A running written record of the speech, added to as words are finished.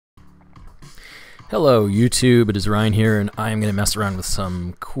Hello YouTube, it is Ryan here, and I am going to mess around with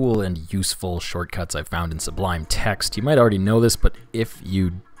some cool and useful shortcuts I found in Sublime Text. You might already know this, but if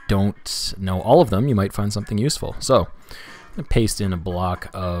you don't know all of them, you might find something useful. So, I'm going to paste in a block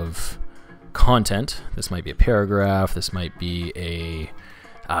of content. This might be a paragraph, this might be a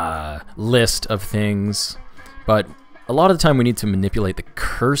list of things, but a lot of the time we need to manipulate the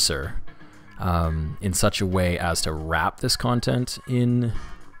cursor in such a way as to wrap this content in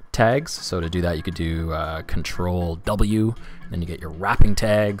tags. So to do that, you could do Control W, then you get your wrapping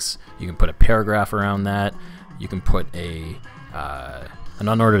tags. You can put a paragraph around that. You can put an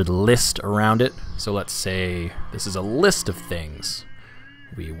unordered list around it. So let's say this is a list of things.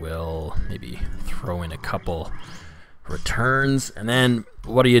 We will maybe throw in a couple returns, and then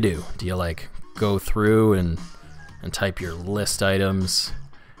what do? Do you like go through and type your list items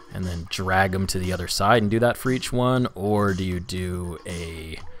and then drag them to the other side and do that for each one, or do you do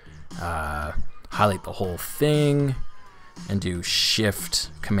a highlight the whole thing and do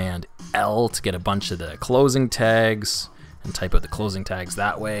Shift Command L to get a bunch of the closing tags and type out the closing tags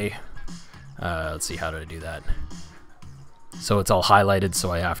that way? Let's see, how do I do that? So it's all highlighted,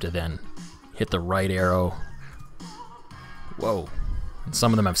 so I have to then hit the right arrow. Whoa, and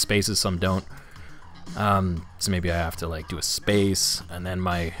some of them have spaces, some don't. So maybe I have to like do a space, and then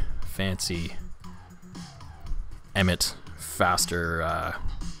my fancy Emmet faster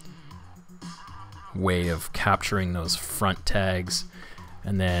way of capturing those front tags,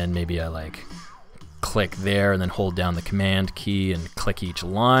 and then maybe I like click there and then hold down the command key and click each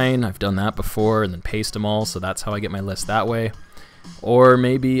line. I've done that before, and then paste them all, so that's how I get my list that way. Or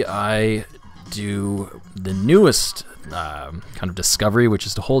maybe I do the newest kind of discovery, which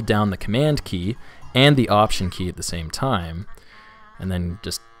is to hold down the command key and the option key at the same time, and then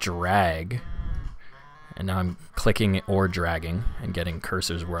just drag, and now I'm clicking or dragging and getting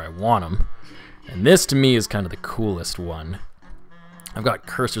cursors where I want them. And this to me is kind of the coolest one. I've got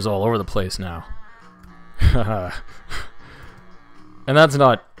cursors all over the place now. And that's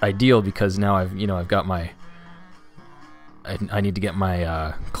not ideal because now I've got my I need to get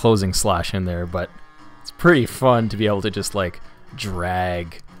my closing slash in there, but it's pretty fun to be able to just like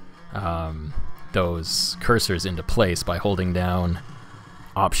drag those cursors into place by holding down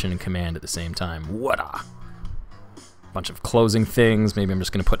Option and Command at the same time. What-a! Bunch of closing things. Maybe I'm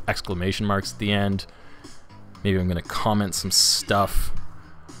just going to put exclamation marks at the end. Maybe I'm going to comment some stuff.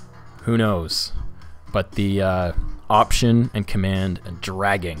 Who knows? But the Option and Command and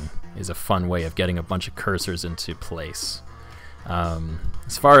dragging is a fun way of getting a bunch of cursors into place.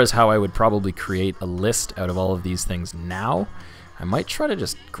 As far as how I would probably create a list out of all of these things now, I might try to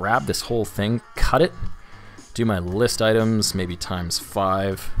just grab this whole thing, cut it, do my list items, maybe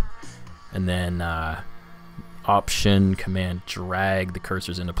 ×5, and then Option, Command, drag the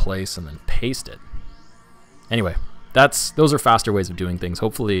cursors into place, and then paste it. Anyway, those are faster ways of doing things.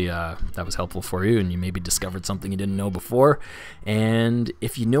 Hopefully that was helpful for you, and you maybe discovered something you didn't know before. And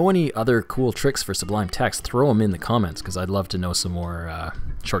if you know any other cool tricks for Sublime Text, throw them in the comments, because I'd love to know some more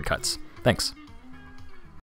shortcuts. Thanks.